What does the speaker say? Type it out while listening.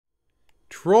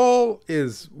Troll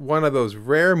is one of those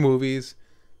rare movies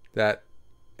that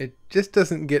it just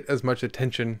doesn't get as much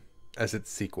attention as its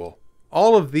sequel.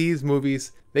 All of these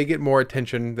movies, they get more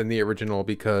attention than the original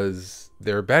because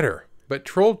they're better. But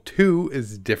Troll 2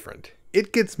 is different.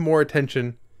 It gets more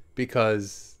attention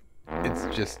because it's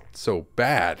just so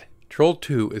bad. Troll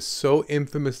 2 is so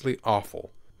infamously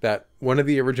awful that one of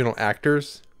the original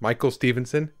actors, Michael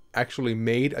Stevenson, actually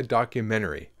made a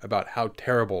documentary about how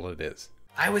terrible it is.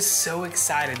 I was so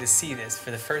excited to see this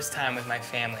for the first time with my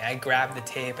family. I grabbed the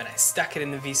tape and I stuck it in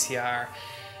the VCR,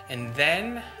 and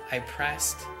then I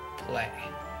pressed play.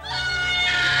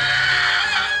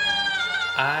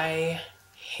 I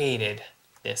hated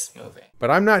this movie. But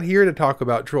I'm not here to talk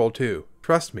about Troll 2.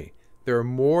 Trust me, there are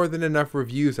more than enough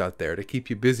reviews out there to keep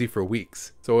you busy for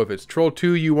weeks. So if it's Troll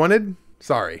 2 you wanted,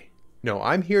 sorry. No,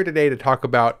 I'm here today to talk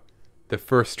about the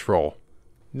first Troll.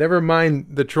 Never mind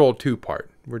the Troll 2 part.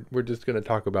 We're just going to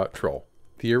talk about Troll.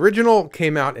 The original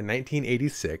came out in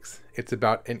 1986. It's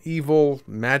about an evil,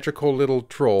 magical little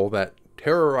troll that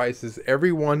terrorizes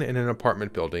everyone in an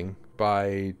apartment building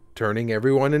by turning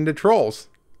everyone into trolls.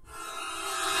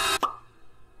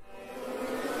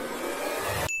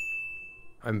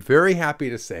 I'm very happy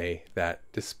to say that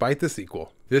despite the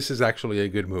sequel, this is actually a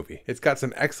good movie. It's got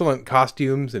some excellent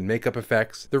costumes and makeup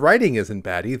effects. The writing isn't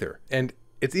bad either. And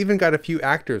it's even got a few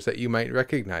actors that you might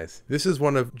recognize. This is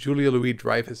one of Julia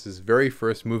Louis-Dreyfus's very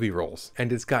first movie roles.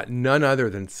 And it's got none other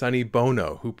than Sonny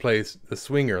Bono, who plays the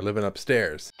swinger living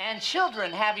upstairs. And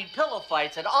children having pillow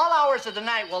fights at all hours of the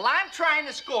night while I'm trying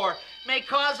to score may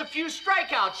cause a few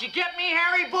strikeouts. You get me,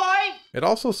 Harry boy? It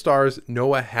also stars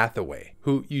Noah Hathaway,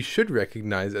 who you should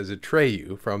recognize as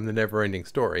Atreyu from The Neverending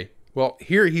Story. Well,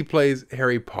 here he plays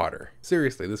Harry Potter.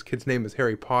 Seriously, this kid's name is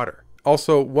Harry Potter.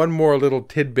 Also, one more little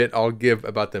tidbit I'll give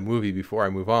about the movie before I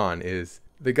move on is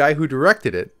the guy who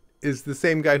directed it is the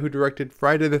same guy who directed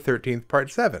Friday the 13th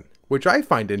Part 7, which I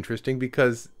find interesting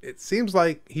because it seems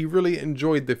like he really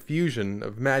enjoyed the fusion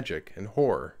of magic and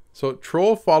horror. So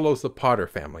Troll follows the Potter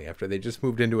family after they just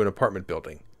moved into an apartment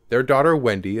building. Their daughter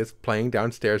Wendy is playing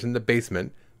downstairs in the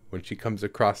basement when she comes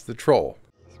across the troll.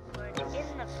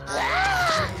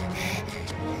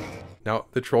 Now,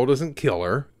 the troll doesn't kill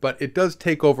her, but it does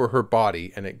take over her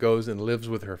body and it goes and lives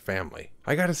with her family.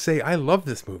 I gotta say, I love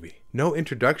this movie. No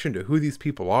introduction to who these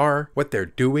people are, what they're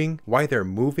doing, why they're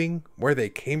moving, where they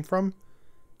came from.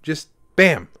 Just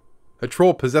bam! A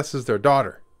troll possesses their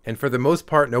daughter. And for the most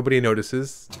part, nobody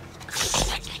notices.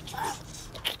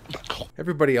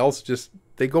 Everybody else just,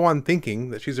 they go on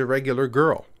thinking that she's a regular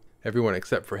girl. Everyone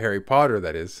except for Harry Potter,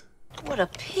 that is. What a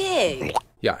pig!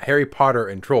 Yeah, Harry Potter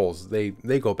and trolls, they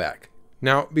go back.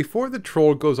 Now, before the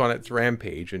troll goes on its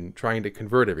rampage and trying to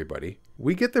convert everybody,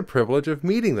 we get the privilege of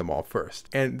meeting them all first.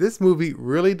 And this movie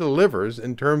really delivers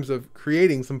in terms of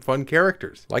creating some fun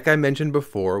characters. Like I mentioned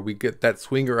before, we get that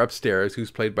swinger upstairs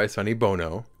who's played by Sonny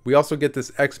Bono. We also get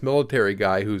this ex-military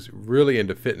guy who's really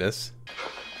into fitness.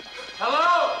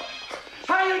 Hello!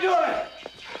 How you doing?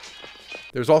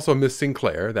 There's also Miss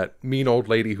Sinclair, that mean old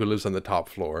lady who lives on the top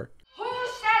floor.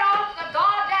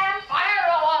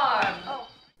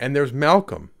 And there's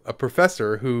Malcolm, a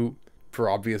professor who, for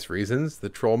obvious reasons, the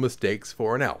troll mistakes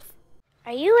for an elf.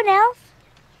 Are you an elf?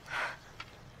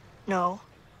 No,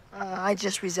 I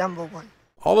just resemble one.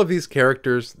 All of these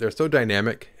characters, they're so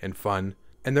dynamic and fun,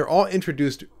 and they're all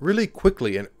introduced really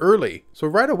quickly and early. So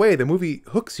right away, the movie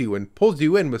hooks you and pulls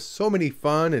you in with so many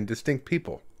fun and distinct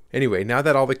people. Anyway, now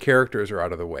that all the characters are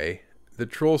out of the way, the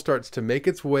troll starts to make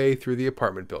its way through the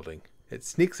apartment building. It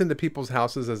sneaks into people's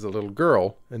houses as a little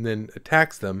girl and then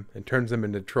attacks them and turns them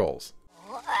into trolls.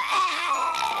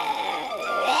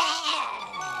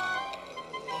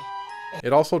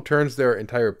 It also turns their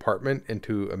entire apartment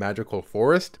into a magical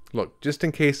forest. Look, just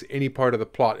in case any part of the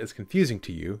plot is confusing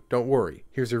to you, don't worry.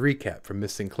 Here's a recap from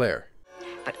Miss Sinclair.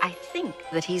 But I think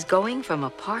that he's going from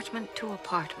apartment to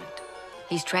apartment.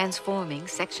 He's transforming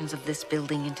sections of this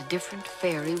building into different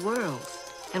fairy worlds.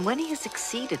 And when he has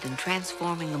succeeded in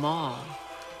transforming them all,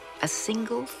 a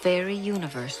single fairy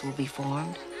universe will be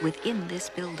formed within this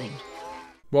building.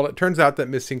 Well, it turns out that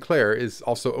Miss Sinclair is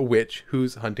also a witch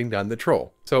who's hunting down the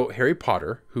troll. So Harry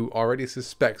Potter, who already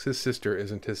suspects his sister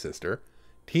isn't his sister,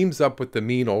 teams up with the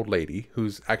mean old lady,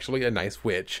 who's actually a nice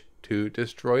witch, to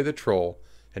destroy the troll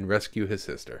and rescue his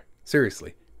sister.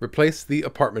 Seriously, replace the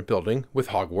apartment building with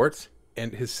Hogwarts,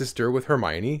 and his sister with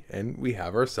Hermione, and we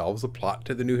have ourselves a plot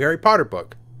to the new Harry Potter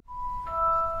book.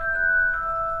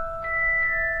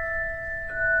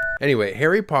 Anyway,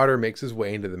 Harry Potter makes his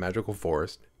way into the magical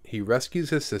forest. He rescues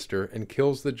his sister and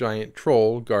kills the giant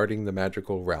troll guarding the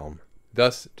magical realm,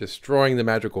 thus destroying the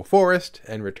magical forest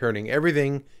and returning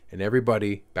everything and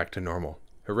everybody back to normal.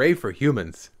 Hooray for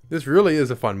humans. This really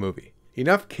is a fun movie.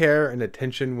 Enough care and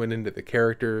attention went into the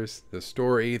characters, the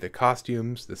story, the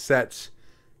costumes, the sets,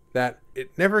 that it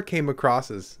never came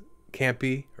across as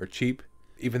campy or cheap,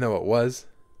 even though it was.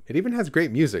 It even has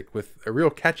great music with a real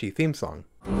catchy theme song.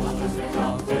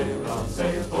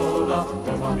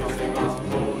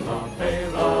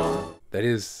 That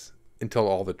is, until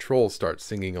all the trolls start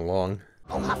singing along.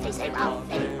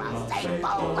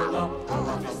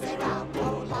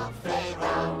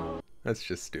 That's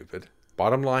just stupid.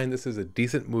 Bottom line, this is a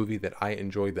decent movie that I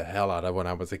enjoyed the hell out of when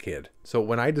I was a kid. So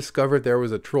when I discovered there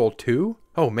was a Troll 2,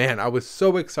 oh man, I was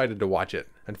so excited to watch it.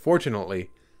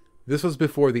 Unfortunately, this was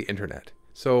before the internet,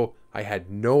 so I had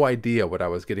no idea what I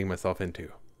was getting myself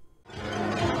into.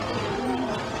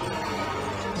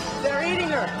 They're eating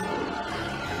her!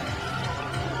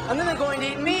 And then they're going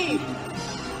to eat me!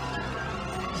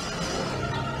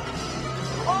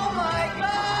 Oh my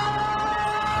God!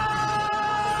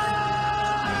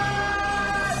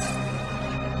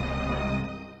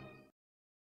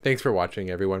 Thanks for watching,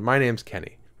 everyone. My name's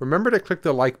Kenny. Remember to click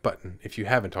the like button if you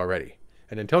haven't already.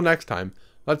 And until next time,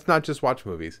 let's not just watch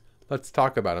movies, let's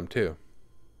talk about them too.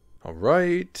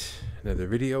 Alright, another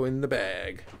video in the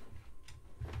bag.